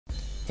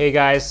Hey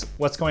guys,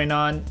 what's going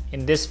on?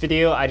 In this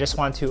video, I just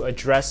want to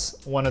address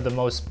one of the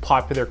most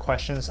popular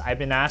questions I've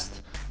been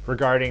asked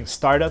regarding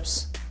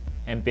startups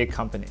and big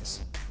companies.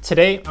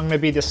 Today, I'm going to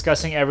be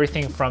discussing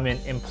everything from an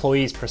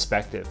employee's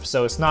perspective.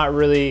 So it's not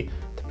really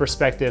the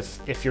perspective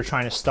if you're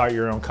trying to start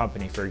your own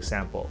company, for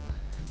example.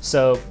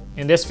 So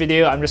in this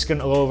video, I'm just going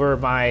to go over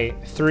my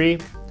 3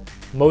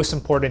 most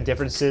important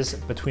differences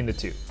between the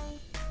two.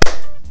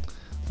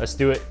 Let's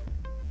do it.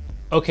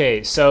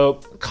 Okay, so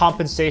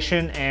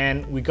compensation,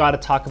 and we got to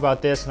talk about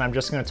this, and I'm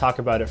just going to talk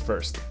about it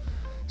first.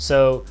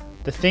 So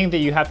the thing that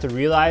you have to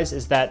realize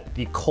is that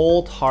the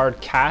cold hard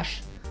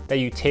cash that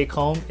you take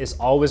home is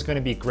always going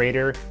to be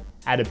greater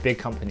at a big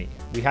company.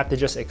 We have to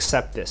just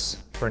accept this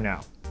for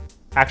now.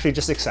 Actually,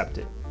 just accept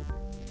it.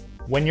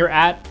 When you're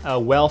at a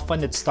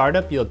well-funded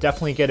startup, you'll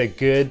definitely get a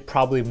good,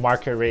 probably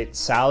market rate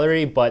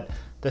salary, but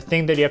the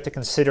thing that you have to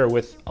consider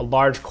with a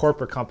large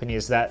corporate company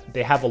is that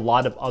they have a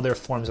lot of other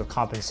forms of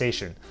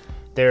compensation.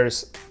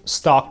 There's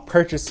stock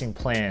purchasing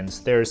plans,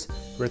 there's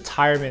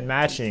retirement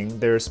matching,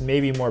 there's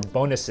maybe more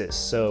bonuses.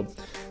 So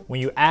when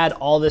you add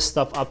all this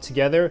stuff up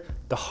together,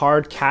 the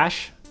hard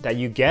cash that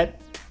you get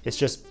is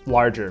just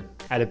larger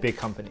at a big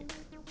company.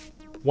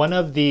 One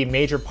of the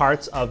major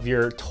parts of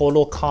your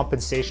total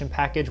compensation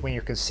package when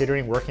you're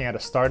considering working at a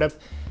startup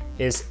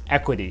is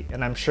equity.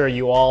 And I'm sure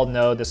you all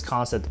know this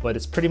concept, but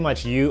it's pretty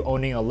much you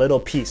owning a little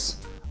piece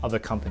of the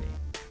company.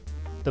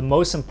 The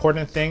most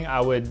important thing I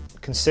would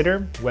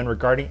consider when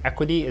regarding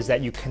equity is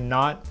that you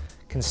cannot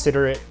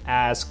consider it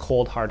as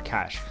cold hard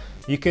cash.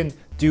 You can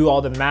do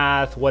all the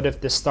math. What if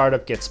this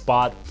startup gets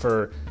bought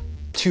for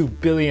 $2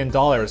 billion?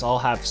 I'll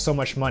have so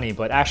much money,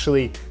 but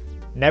actually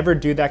never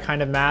do that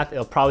kind of math.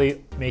 It'll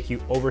probably make you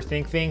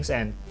overthink things.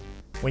 And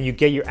when you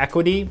get your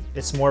equity,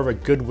 it's more of a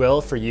goodwill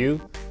for you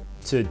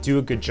to do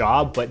a good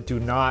job, but do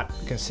not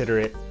consider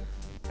it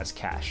as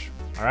cash,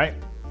 all right?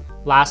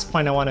 Last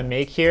point I want to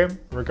make here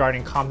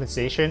regarding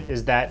compensation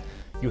is that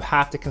you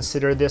have to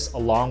consider this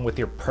along with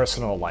your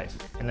personal life.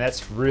 And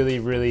that's really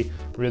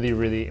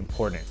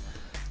important.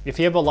 If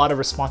you have a lot of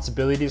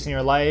responsibilities in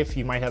your life,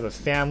 you might have a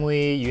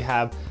family, you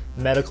have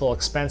medical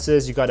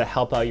expenses, you got to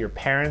help out your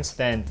parents,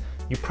 then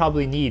you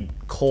probably need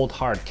cold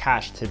hard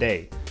cash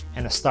today.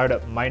 And a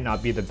startup might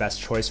not be the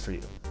best choice for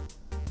you.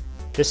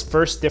 This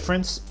first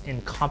difference in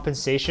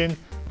compensation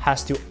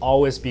has to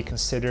always be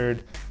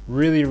considered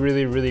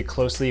really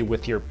closely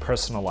with your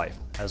personal life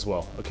as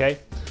well, okay?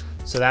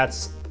 So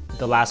that's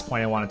the last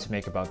point I wanted to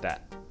make about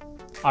that.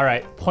 All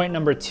right, point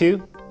number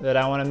 2 that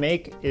I wanna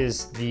make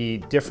is the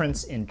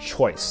difference in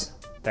choice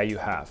that you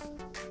have.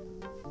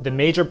 The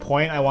major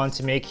point I want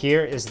to make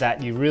here is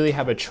that you really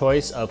have a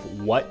choice of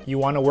what you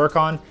wanna work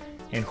on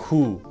and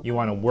who you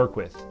wanna work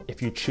with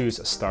if you choose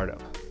a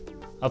startup.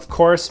 Of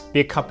course,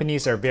 big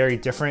companies are very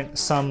different.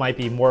 Some might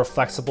be more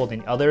flexible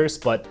than others,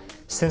 but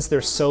since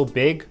they're so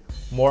big,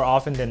 more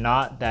often than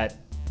not, that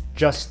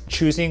just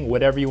choosing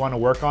whatever you want to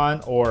work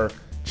on or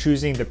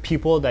choosing the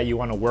people that you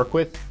want to work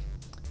with,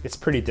 it's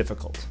pretty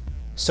difficult.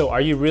 So are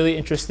you really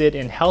interested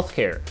in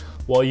healthcare?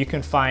 Well, you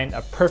can find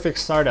a perfect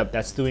startup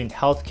that's doing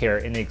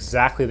healthcare in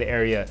exactly the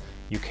area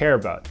you care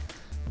about.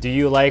 Do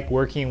you like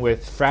working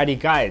with fratty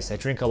guys that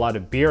drink a lot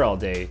of beer all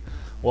day?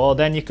 Well,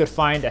 then you could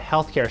find a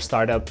healthcare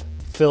startup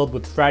filled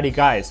with fratty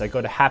guys that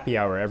go to happy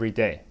hour every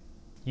day.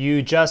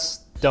 You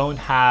just don't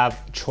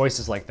have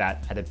choices like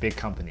that at a big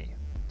company.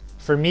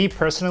 For me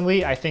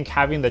personally, I think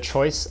having the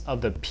choice of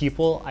the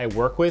people I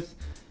work with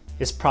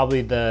is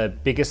probably the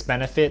biggest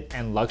benefit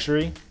and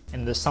luxury,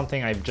 and this is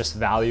something I just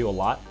value a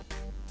lot.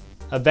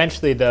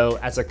 Eventually though,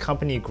 as a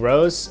company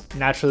grows,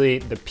 naturally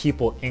the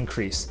people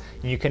increase,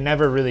 and you can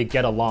never really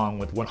get along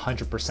with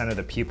 100% of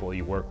the people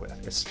you work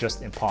with. It's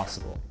just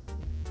impossible.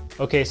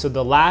 Okay, so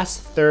the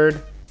last,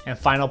 third, and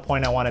final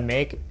point I want to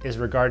make is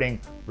regarding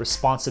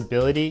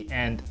responsibility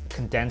and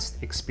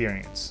condensed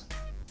experience.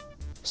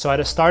 So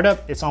at a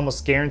startup, it's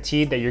almost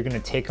guaranteed that you're going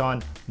to take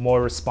on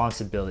more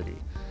responsibility.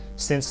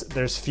 Since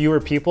there's fewer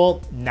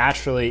people,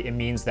 naturally it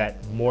means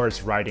that more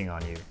is riding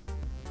on you.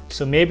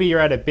 So maybe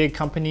you're at a big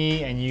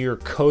company and you're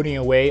coding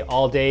away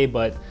all day,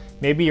 but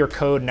maybe your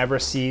code never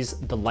sees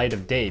the light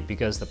of day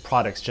because the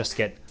products just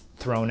get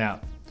thrown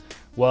out.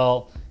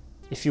 Well,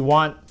 if you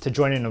want to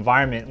join an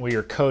environment where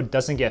your code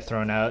doesn't get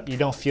thrown out, you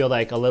don't feel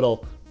like a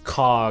little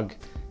cog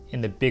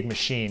in the big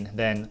machine,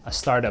 then a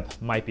startup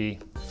might be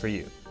for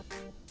you.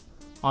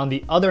 On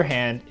the other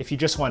hand, if you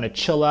just want to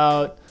chill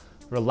out,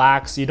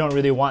 relax, you don't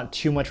really want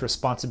too much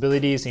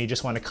responsibilities and you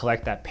just want to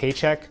collect that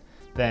paycheck,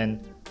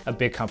 then a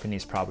big company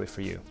is probably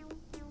for you.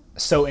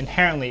 So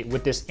inherently,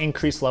 with this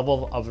increased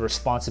level of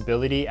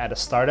responsibility at a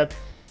startup,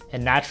 it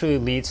naturally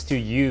leads to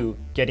you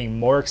getting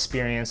more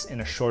experience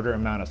in a shorter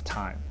amount of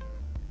time.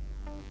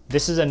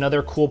 This is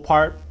another cool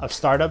part of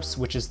startups,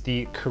 which is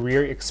the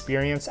career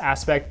experience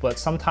aspect, but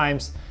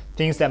sometimes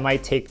things that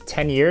might take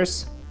 10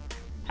 years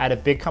at a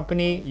big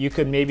company, you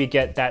could maybe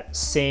get that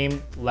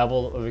same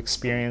level of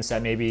experience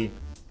at maybe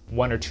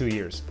 1 or 2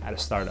 years at a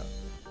startup.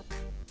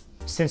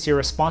 Since your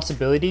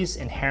responsibilities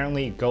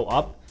inherently go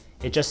up,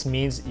 it just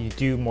means you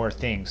do more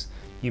things.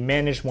 you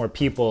manage more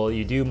people,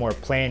 you do more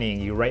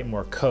planning, you write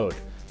more code.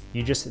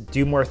 You just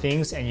do more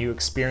things and you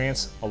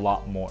experience a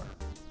lot more.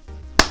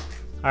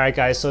 All right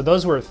guys, so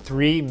those were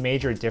 3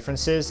 major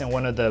differences and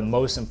one of the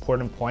most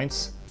important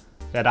points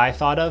that I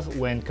thought of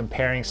when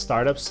comparing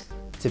startups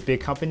to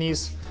big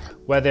companies.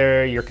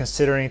 Whether you're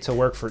considering to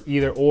work for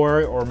either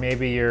or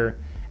maybe you're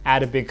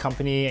at a big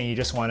company and you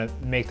just want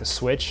to make the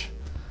switch.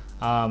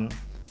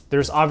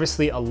 There's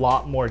obviously a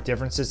lot more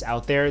differences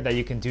out there that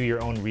you can do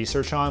your own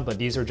research on, but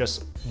these are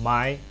just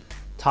my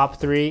top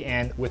 3.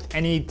 And with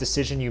any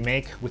decision you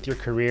make with your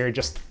career,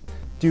 just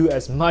do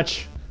as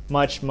much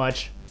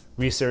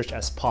research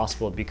as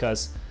possible,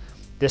 because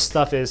this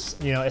stuff is,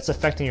 it's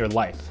affecting your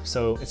life.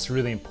 So it's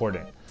really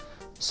important.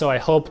 So I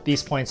hope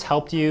these points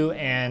helped you,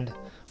 and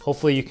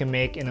hopefully you can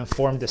make an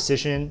informed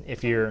decision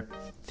if you're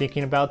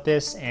thinking about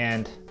this.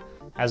 And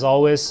as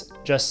always,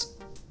 just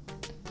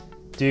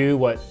do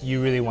what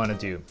you really want to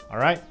do. All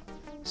right?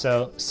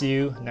 So see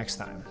you next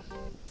time.